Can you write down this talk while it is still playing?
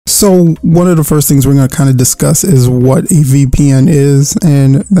So one of the first things we're going to kind of discuss is what a VPN is,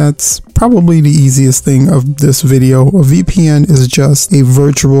 and that's probably the easiest thing of this video. A VPN is just a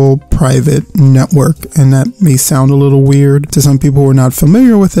virtual private network, and that may sound a little weird to some people who are not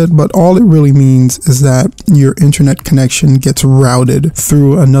familiar with it, but all it really means is that your internet connection gets routed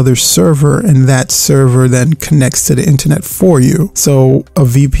through another server, and that server then connects to the internet for you. So a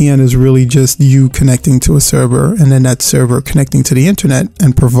VPN is really just you connecting to a server, and then that server connecting to the internet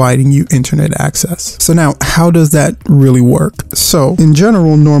and providing you internet access. So now, how does that really work? So in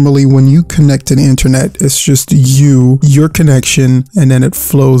general, normally when you connect to the internet, it's just your connection, and then it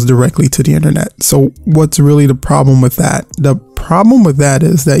flows directly to the internet. So what's really the problem with that? The problem with that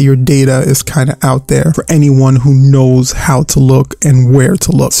is that your data is kind of out there for anyone who knows how to look and where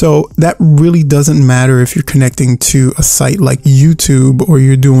to look. So that really doesn't matter if you're connecting to a site like YouTube, or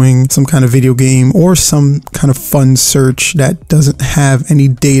you're doing some kind of video game or some kind of fun search that doesn't have any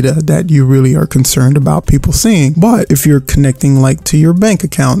data that you really are concerned about people seeing. But if you're connecting like to your bank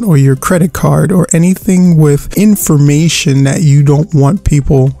account or your credit card or anything with information that you don't want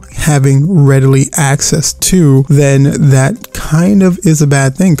people having readily access to, then that kind of is a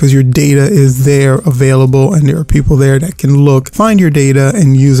bad thing, because your data is there available, and there are people there that can look, find your data,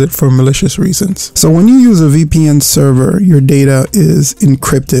 and use it for malicious reasons. So when you use a VPN server, your data is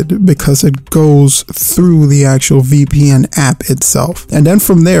encrypted because it goes through the actual VPN app itself. And then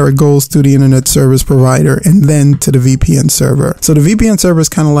from there, it goes to the internet service provider and then to the VPN server. So the VPN server is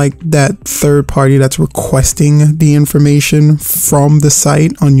kind of like that third party that's requesting the information from the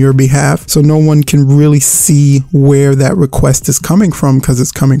site on your behalf. So no one can really see where that request is coming from, because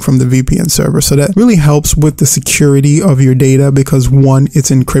it's coming from the VPN server. So that really helps with the security of your data, because one, it's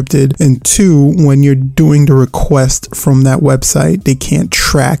encrypted, and two, when you're doing the request from that website, they can't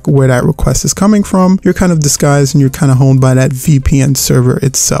track where that request is coming from. You're kind of disguised and you're kind of honed by that VPN server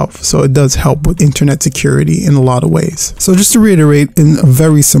itself. So it does help with internet security in a lot of ways. So just to reiterate, in a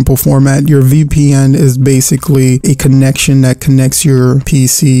very simple format, your VPN is basically a connection that connects your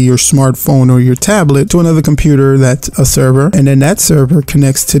PC, your smartphone, or your tablet to another computer that's a server, and then that server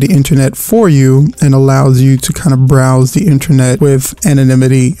connects to the internet for you and allows you to kind of browse the internet with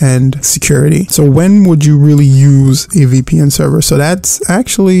anonymity and security. So when would you really use a VPN server? So that's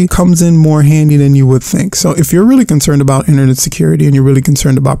actually comes in more handy than you would think. So if you're really concerned about internet security and you're really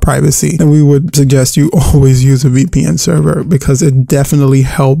concerned about privacy, then we would suggest you always use a VPN server, because it definitely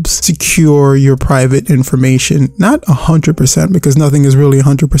helps secure your private information. Not 100%, because nothing is really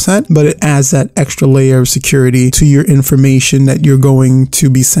 100%, but it adds that extra layer of security to your information that you're going to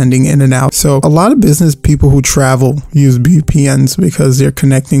be sending in and out. So a lot of business people who travel use VPNs because they're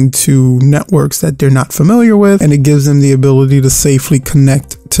connecting to networks that they're not familiar with, and it gives them the ability to safely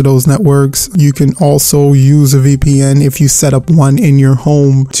connect to those networks. You can also use a VPN if you set up one in your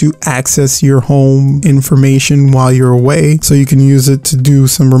home to access your home information while you're away. So you can use it to do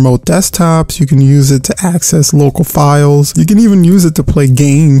some remote desktops. You can use it to access local files. You can even use it to play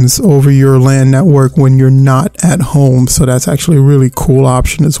games over your LAN network when you're not at home. So that's actually a really cool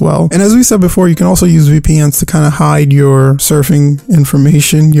option as well. And as we said before, you can also use VPNs to kind of hide your surfing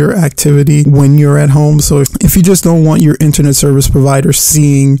information, your activity when you're at home. So if you just don't want your internet service provider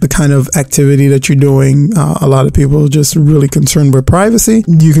seeing the kind of activity that you're doing, a lot of people are just really concerned with privacy.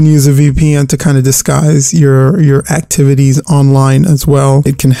 You can use a VPN to kind of disguise your activities online as well.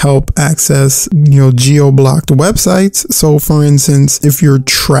 It can help access, geo-blocked websites. So for instance, if you're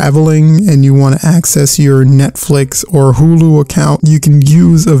traveling and you want to access your Netflix or Hulu account, you can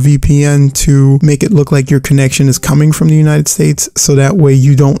use a VPN to make it look like your connection is coming from the United States. So that way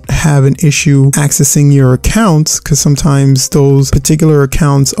you don't have an issue accessing your accounts, because sometimes those particular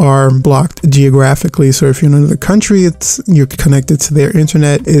accounts are blocked geographically. So if you're in another country, you're connected to their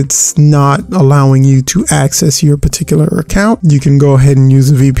internet, it's not allowing you to access your particular account. You can go ahead and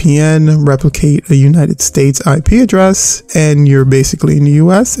use a VPN, replicate a United States IP address, and you're basically in the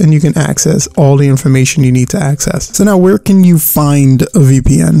US, and you can access all the information you need to access. So now, where can you find a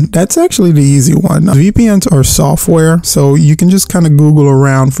VPN? That's actually the easy one. VPNs are software, so you can just kind of Google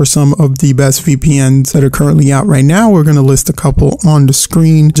around for some of the best VPNs that are currently out right now. We're going to list a couple on the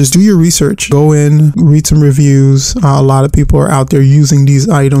screen. Just do your research. Go in, read some reviews. A lot of people are out there using these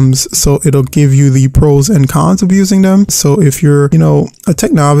items, so it'll give you the pros and cons of using them. So if you're, a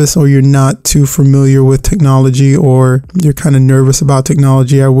tech novice, or you're not too familiar with technology, or you're kind of nervous about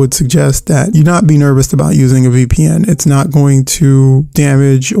technology, I would suggest that you not be nervous about using a VPN. It's not going to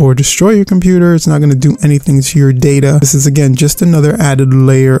damage or destroy your computer. It's not going to do anything to your data. This is, again, just another added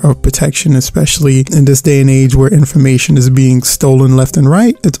layer of protection, especially in this day and age where information is being stolen left and and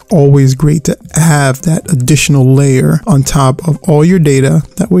right, it's always great to have that additional layer on top of all your data.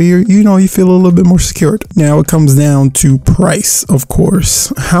 That way you feel a little bit more secured. Now it comes down to price, of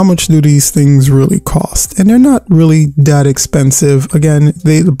course. How much do these things really cost? And they're not really that expensive. Again,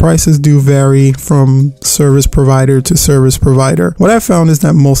 the prices do vary from service provider to service provider. What I found is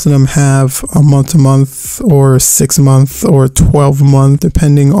that most of them have a month-to-month or 6-month or 12-month,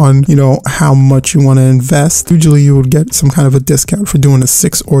 depending on, how much you want to invest. Usually you would get some kind of a discount for doing a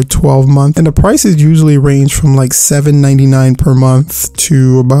 6 or 12 month. And the prices usually range from like $7.99 per month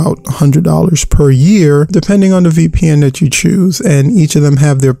to about $100 per year, depending on the VPN that you choose. And each of them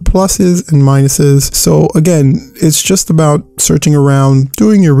have their pluses and minuses. So again, it's just about searching around,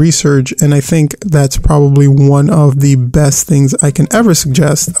 doing your research. And I think that's probably one of the best things I can ever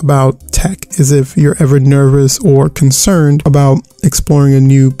suggest about tech, is if you're ever nervous or concerned about exploring a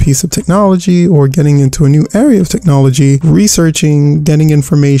new piece of technology or getting into a new area of technology, researching, getting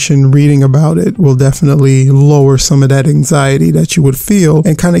information, reading about it will definitely lower some of that anxiety that you would feel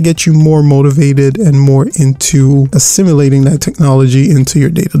and kind of get you more motivated and more into assimilating that technology into your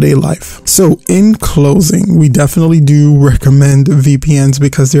day-to-day life. So in closing, we definitely do recommend VPNs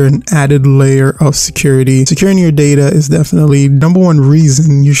because they're an added layer of security. Securing your data is definitely number one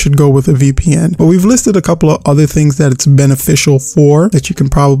reason you should go with a VPN. But we've listed a couple of other things that it's beneficial for, that you can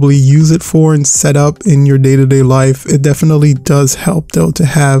probably use it for and set up in your day-to-day life. It definitely does help though to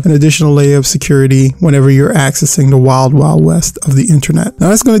have an additional layer of security whenever you're accessing the wild west of the internet. Now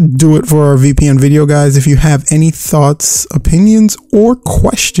that's going to do it for our VPN video, guys. If you have any thoughts, opinions, or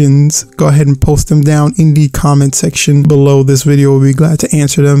questions, go ahead and post them down in the comment section below this video. We'll be glad to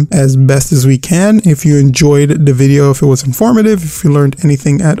answer them as best as we can. If you enjoyed the video, if it was informative, if you learned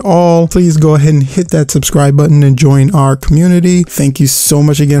anything at all, please go ahead and hit that subscribe button and join our community. Thank you so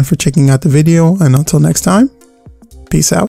much again for checking out the video, and until next time, peace out.